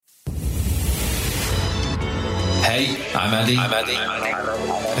Hey, I'm Andy.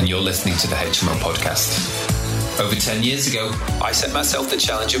 And you're listening to the HMO podcast. Over 10 years ago, I set myself the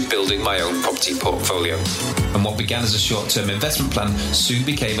challenge of building my own property portfolio. And what began as a short-term investment plan soon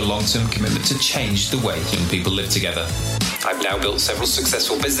became a long-term commitment to change the way young people live together. I've now built several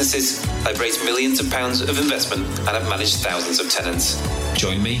successful businesses, I've raised millions of pounds of investment, and I've managed thousands of tenants.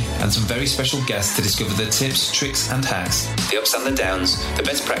 Join me and some very special guests to discover the tips, tricks and hacks, the ups and the downs, the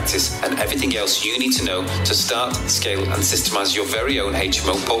best practice and everything else you need to know to start, scale and systemize your very own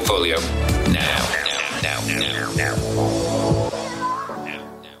HMO portfolio. Now.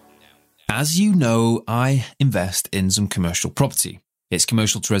 As you know, I invest in some commercial property. It's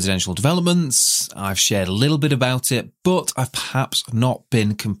commercial to residential developments. I've shared a little bit about it, but I've perhaps not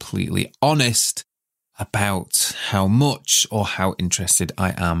been completely honest about how much or how interested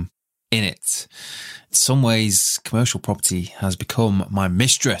I am in it. In some ways, commercial property has become my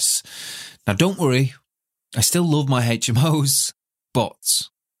mistress. Now, don't worry, I still love my HMOs, but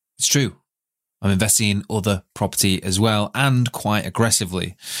it's true. I'm investing in other property as well, and quite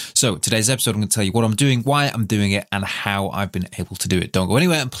aggressively. So today's episode, I'm going to tell you what I'm doing, why I'm doing it, and how I've been able to do it. Don't go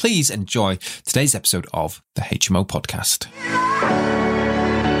anywhere, and please enjoy today's episode of the HMO podcast.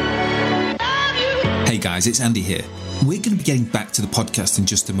 Hey guys, it's Andy here. We're going to be getting back to the podcast in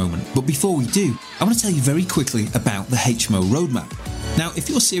just a moment, but before we do, I want to tell you very quickly about the HMO roadmap. Now, if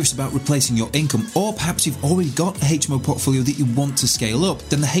you're serious about replacing your income, or perhaps you've already got a HMO portfolio that you want to scale up,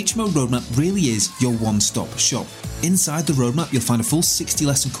 then the HMO roadmap really is your one-stop shop. Inside the roadmap, you'll find a full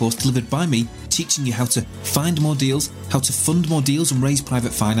 60-lesson course delivered by me, teaching you how to find more deals, how to fund more deals and raise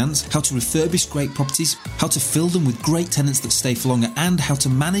private finance, how to refurbish great properties, how to fill them with great tenants that stay for longer, and how to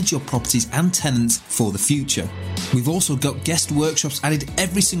manage your properties and tenants for the future. We've also got guest workshops added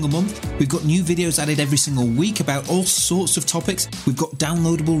every single month. We've got new videos added every single week about all sorts of topics. We've got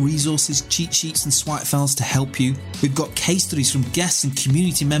downloadable resources, cheat sheets and swipe files to help you. We've got case studies from guests and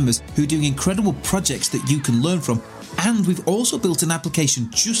community members who are doing incredible projects that you can learn from. And we've also built an application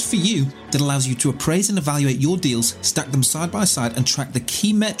just for you that allows you to appraise and evaluate your deals, stack them side by side and track the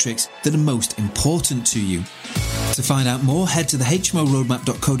key metrics that are most important to you. To find out more, head to the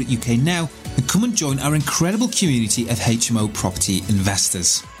hmoroadmap.co.uk now and come and join our incredible community of HMO property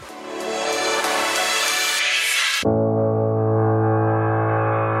investors.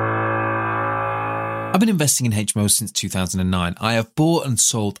 I've been investing in HMOs since 2009. I have bought and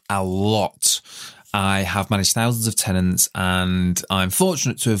sold a lot. I have managed thousands of tenants and I'm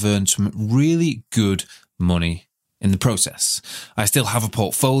fortunate to have earned some really good money in the process. I still have a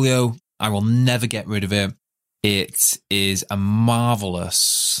portfolio. I will never get rid of it. It is a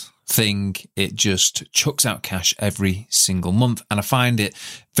marvelous thing. It just chucks out cash every single month and I find it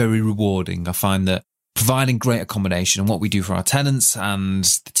very rewarding. I find that providing great accommodation and what we do for our tenants and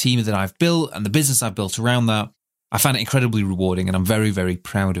the team that I've built and the business I've built around that, I find it incredibly rewarding and I'm very, very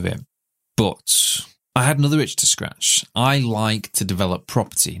proud of it. But I had another itch to scratch. I like to develop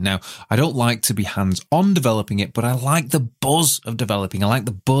property. Now, I don't like to be hands-on developing it, but I like the buzz of developing. I like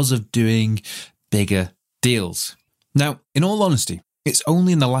the buzz of doing bigger deals. Now, in all honesty, it's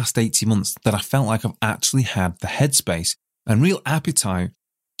only in the last 18 months that I felt like I've actually had the headspace and real appetite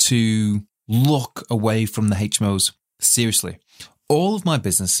to look away from the HMOs seriously. All of my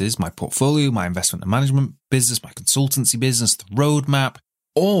businesses, my portfolio, my investment and management business, my consultancy business, the roadmap,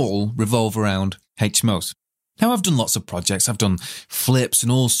 all revolve around HMOs. Now, I've done lots of projects, I've done flips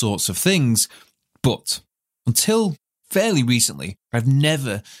and all sorts of things, but until fairly recently, I've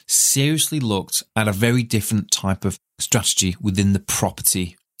never seriously looked at a very different type of strategy within the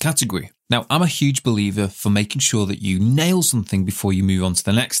property category. Now, I'm a huge believer for making sure that you nail something before you move on to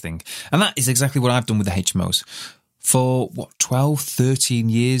the next thing. And that is exactly what I've done with the HMOs. For 12, 13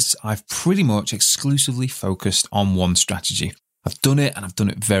 years, I've pretty much exclusively focused on one strategy. I've done it and I've done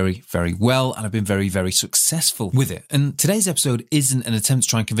it very, very well and I've been very, very successful with it. And today's episode isn't an attempt to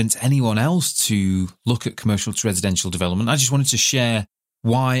try and convince anyone else to look at commercial to residential development. I just wanted to share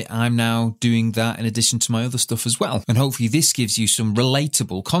why I'm now doing that in addition to my other stuff as well. And hopefully this gives you some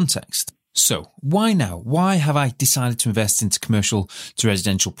relatable context. So why now? Why have I decided to invest into commercial to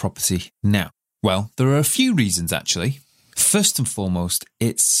residential property now? Well, there are a few reasons actually. First and foremost,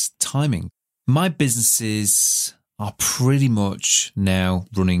 it's timing. My businesses are pretty much now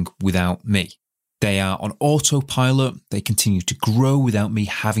running without me. They are on autopilot. They continue to grow without me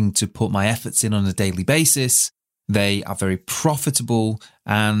having to put my efforts in on a daily basis. They are very profitable,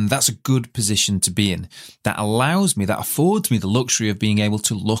 and that's a good position to be in. That affords me the luxury of being able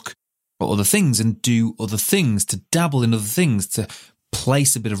to look at other things and do other things, to dabble in other things, to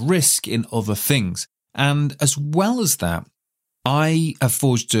place a bit of risk in other things. And as well as that, I have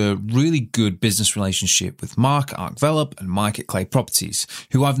forged a really good business relationship with Mark at ArcVelop and Mike at Clay Properties,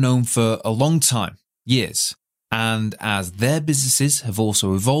 who I've known for a long time, years. And as their businesses have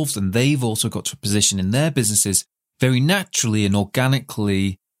also evolved and they've also got to a position in their businesses, very naturally and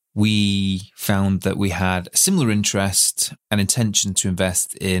organically, we found that we had a similar interest and intention to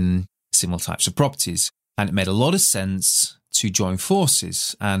invest in similar types of properties. And it made a lot of sense to join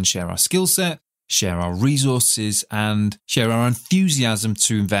forces and share our skill set, share our resources, and share our enthusiasm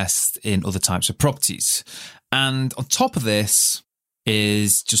to invest in other types of properties. And on top of this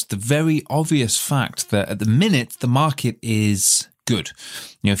is just the very obvious fact that at the minute, the market is good.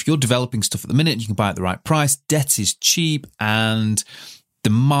 If you're developing stuff at the minute, you can buy at the right price, debt is cheap, and the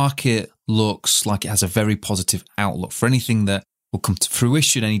market looks like it has a very positive outlook for anything that will come to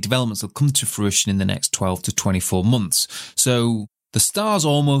fruition, any developments that will come to fruition in the next 12 to 24 months. So the stars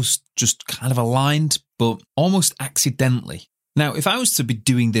almost just kind of aligned, but almost accidentally. Now, if I was to be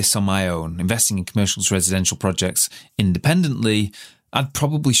doing this on my own, investing in commercial to residential projects independently, I'd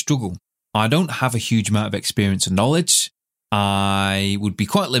probably struggle. I don't have a huge amount of experience and knowledge. I would be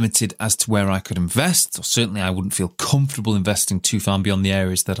quite limited as to where I could invest, or certainly I wouldn't feel comfortable investing too far beyond the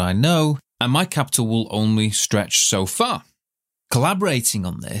areas that I know, and my capital will only stretch so far. Collaborating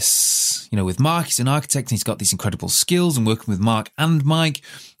on this, with Mark, he's an architect and he's got these incredible skills, and working with Mark and Mike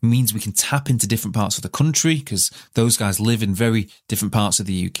means we can tap into different parts of the country because those guys live in very different parts of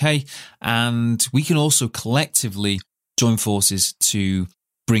the UK, and we can also collectively join forces to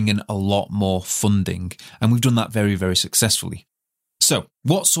bring in a lot more funding. And we've done that very, very successfully. So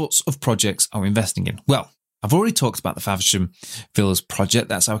what sorts of projects are we investing in? Well, I've already talked about the Faversham Villas project.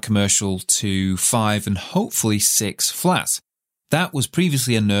 That's our commercial to 5 and hopefully 6 flats. That was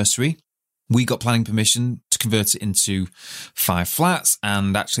previously a nursery. We got planning permission to convert it into 5 flats.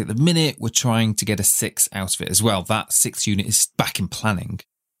 And actually at the minute, we're trying to get a 6 out of it as well. That 6th unit is back in planning.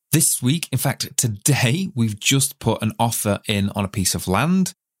 This week, in fact, today, we've just put an offer in on a piece of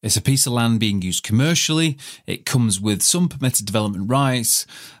land. It's a piece of land being used commercially. It comes with some permitted development rights,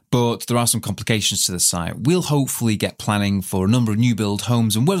 but there are some complications to the site. We'll hopefully get planning for a number of new build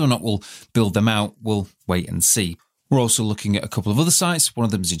homes, and whether or not we'll build them out, we'll wait and see. We're also looking at a couple of other sites. One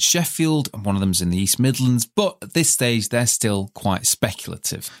of them is in Sheffield and one of them is in the East Midlands, but at this stage, they're still quite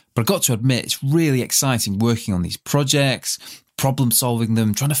speculative. But I've got to admit, it's really exciting working on these projects, problem solving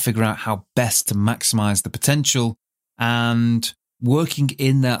them, trying to figure out how best to maximise the potential, and working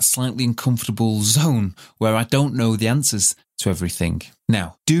in that slightly uncomfortable zone where I don't know the answers to everything.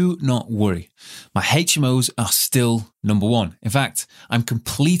 Now, do not worry. My HMOs are still number one. In fact, I'm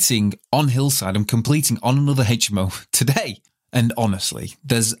completing on Hillside. I'm completing on another HMO today. And honestly,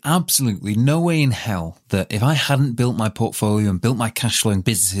 there's absolutely no way in hell that if I hadn't built my portfolio and built my cash flowing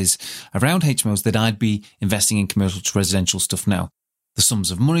businesses around HMOs that I'd be investing in commercial to residential stuff now. The sums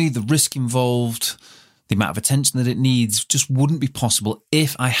of money, the risk involved, the amount of attention that it needs just wouldn't be possible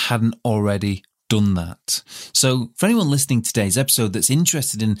if I hadn't already done that. So for anyone listening to today's episode that's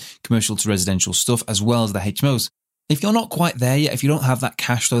interested in commercial to residential stuff as well as the HMOs, if you're not quite there yet, if you don't have that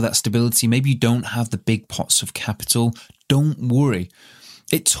cash flow, that stability, maybe you don't have the big pots of capital, don't worry.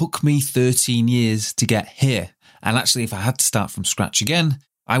 It took me 13 years to get here. And actually, if I had to start from scratch again,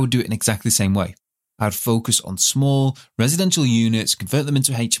 I would do it in exactly the same way. I'd focus on small residential units, convert them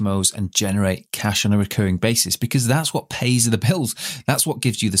into HMOs and generate cash on a recurring basis because that's what pays the bills. That's what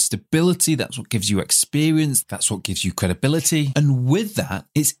gives you the stability. That's what gives you experience. That's what gives you credibility. And with that,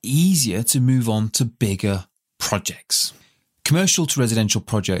 it's easier to move on to bigger projects. Commercial to residential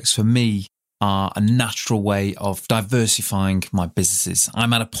projects for me are a natural way of diversifying my businesses.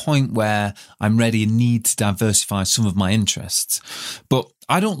 I'm at a point where I'm ready and need to diversify some of my interests. But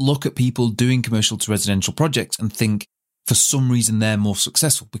I don't look at people doing commercial to residential projects and think for some reason they're more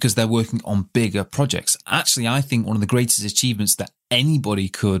successful because they're working on bigger projects. Actually, I think one of the greatest achievements that anybody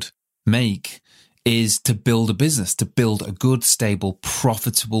could make is to build a business, to build a good, stable,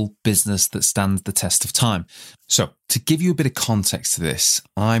 profitable business that stands the test of time. So to give you a bit of context to this,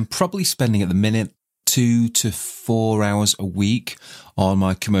 I'm probably spending at the minute 2 to 4 hours a week on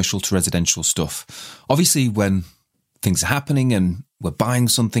my commercial to residential stuff. Obviously, when things are happening and we're buying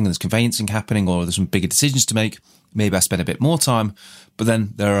something and there's conveyancing happening or there's some bigger decisions to make, maybe I spend a bit more time. But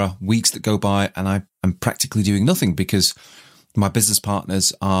then there are weeks that go by and I'm practically doing nothing because my business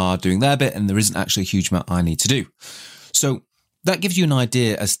partners are doing their bit and there isn't actually a huge amount I need to do. So that gives you an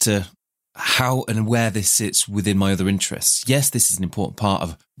idea as to how and where this sits within my other interests. Yes, this is an important part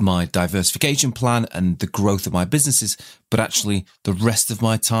of my diversification plan and the growth of my businesses, but actually the rest of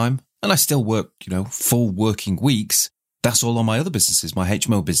my time, and I still work, full working weeks, That's all on my other businesses, my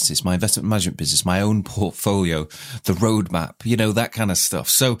HMO business, my investment management business, my own portfolio, the roadmap, that kind of stuff.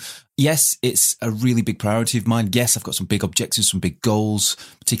 So yes, it's a really big priority of mine. Yes, I've got some big objectives, some big goals,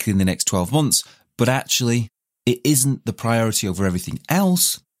 particularly in the next 12 months, but actually it isn't the priority over everything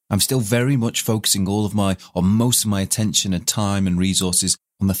else. I'm still very much focusing most of my attention and time and resources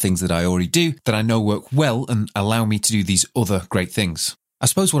on the things that I already do that I know work well and allow me to do these other great things. I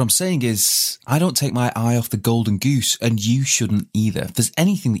suppose what I'm saying is I don't take my eye off the golden goose, and you shouldn't either. If there's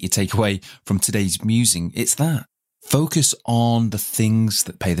anything that you take away from today's musing, it's that. Focus on the things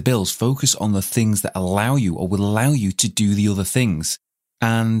that pay the bills. Focus on the things that allow you or will allow you to do the other things.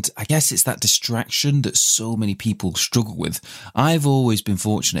 And I guess it's that distraction that so many people struggle with. I've always been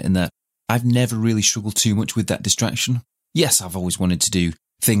fortunate in that I've never really struggled too much with that distraction. Yes, I've always wanted to do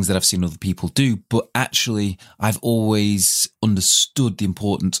things that I've seen other people do, but actually I've always understood the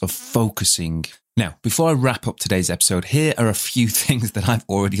importance of focusing. Now, before I wrap up today's episode, here are a few things that I've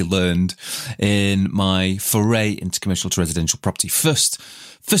already learned in my foray into commercial to residential property. First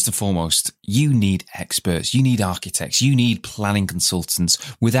and foremost, you need experts, you need architects, you need planning consultants.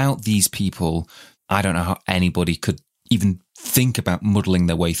 Without these people, I don't know how anybody could even think about muddling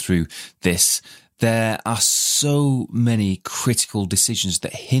their way through this. There are so many critical decisions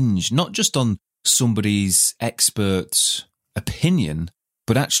that hinge not just on somebody's expert opinion,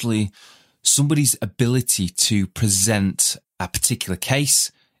 but actually somebody's ability to present a particular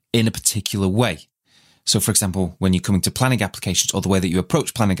case in a particular way. So, for example, when you're coming to planning applications or the way that you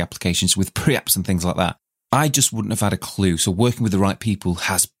approach planning applications with pre-apps and things like that, I just wouldn't have had a clue. So working with the right people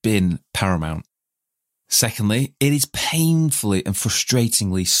has been paramount. Secondly, it is painfully and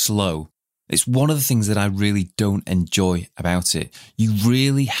frustratingly slow. It's one of the things that I really don't enjoy about it. You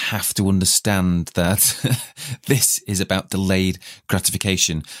really have to understand that this is about delayed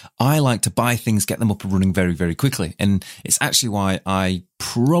gratification. I like to buy things, get them up and running very, very quickly. And it's actually why I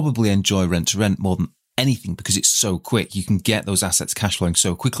probably enjoy rent to rent more than anything, because it's so quick. You can get those assets cash flowing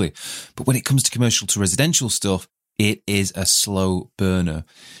so quickly. But when it comes to commercial to residential stuff, it is a slow burner.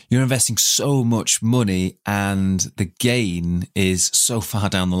 You're investing so much money and the gain is so far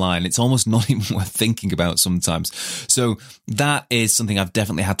down the line. It's almost not even worth thinking about sometimes. So that is something I've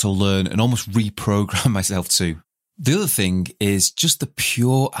definitely had to learn and almost reprogram myself to. The other thing is just the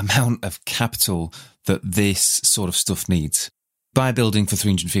pure amount of capital that this sort of stuff needs. Buy a building for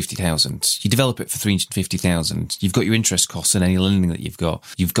 350,000. You develop it for 350,000. You've got your interest costs and any lending that you've got.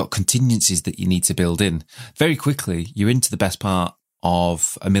 You've got contingencies that you need to build in. Very quickly, you're into the best part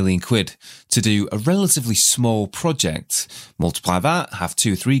of £1 million to do a relatively small project. Multiply that, have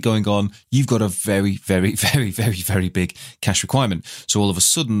 2 or 3 going on. You've got a very, very, very, very, very big cash requirement. So all of a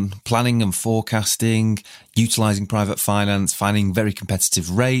sudden, planning and forecasting, utilising private finance, finding very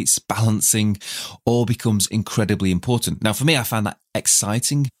competitive rates, balancing, all becomes incredibly important. Now, for me, I find that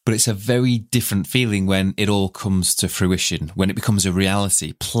exciting, but it's a very different feeling when it all comes to fruition, when it becomes a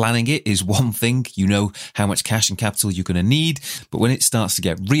reality. Planning it is one thing. You know how much cash and capital you're going to need. But when it starts to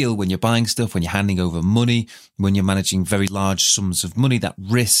get real, when you're buying stuff, when you're handing over money, when you're managing very large sums of money, that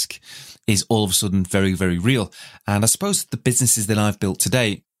risk is all of a sudden very, very real. And I suppose the businesses that I've built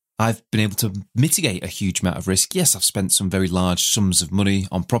today, I've been able to mitigate a huge amount of risk. Yes, I've spent some very large sums of money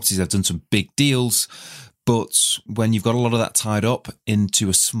on properties. I've done some big deals. But when you've got a lot of that tied up into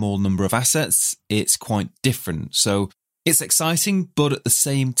a small number of assets, it's quite different. So it's exciting, but at the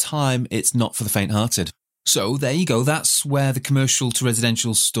same time, it's not for the faint-hearted. So there you go. That's where the commercial to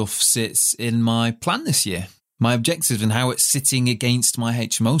residential stuff sits in my plan this year. My objectives and how it's sitting against my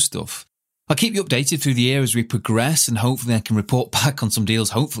HMO stuff. I'll keep you updated through the year as we progress, and hopefully I can report back on some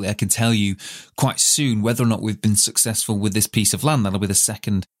deals. Hopefully I can tell you quite soon whether or not we've been successful with this piece of land. That'll be the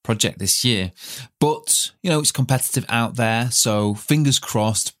second project this year. But, it's competitive out there, so fingers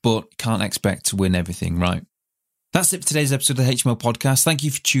crossed, but can't expect to win everything, right? That's it for today's episode of the HMO podcast. Thank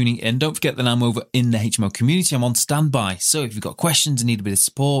you for tuning in. Don't forget that I'm over in the HMO community. I'm on standby. So if you've got questions and need a bit of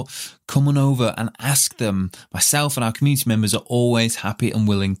support, come on over and ask them. Myself and our community members are always happy and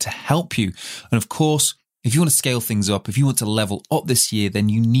willing to help you. And of course, if you want to scale things up, if you want to level up this year, then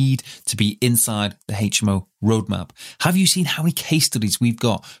you need to be inside the HMO roadmap. Have you seen how many case studies we've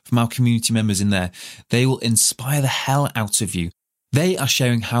got from our community members in there? They will inspire the hell out of you. They are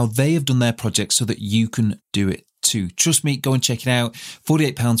sharing how they have done their projects so that you can do it too. Trust me, go and check it out.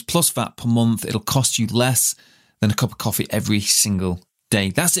 £48 plus VAT per month. It'll cost you less than a cup of coffee every single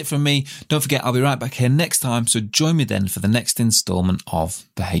day. That's it from me. Don't forget, I'll be right back here next time. So join me then for the next installment of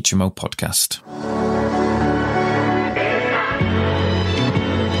the HMO podcast.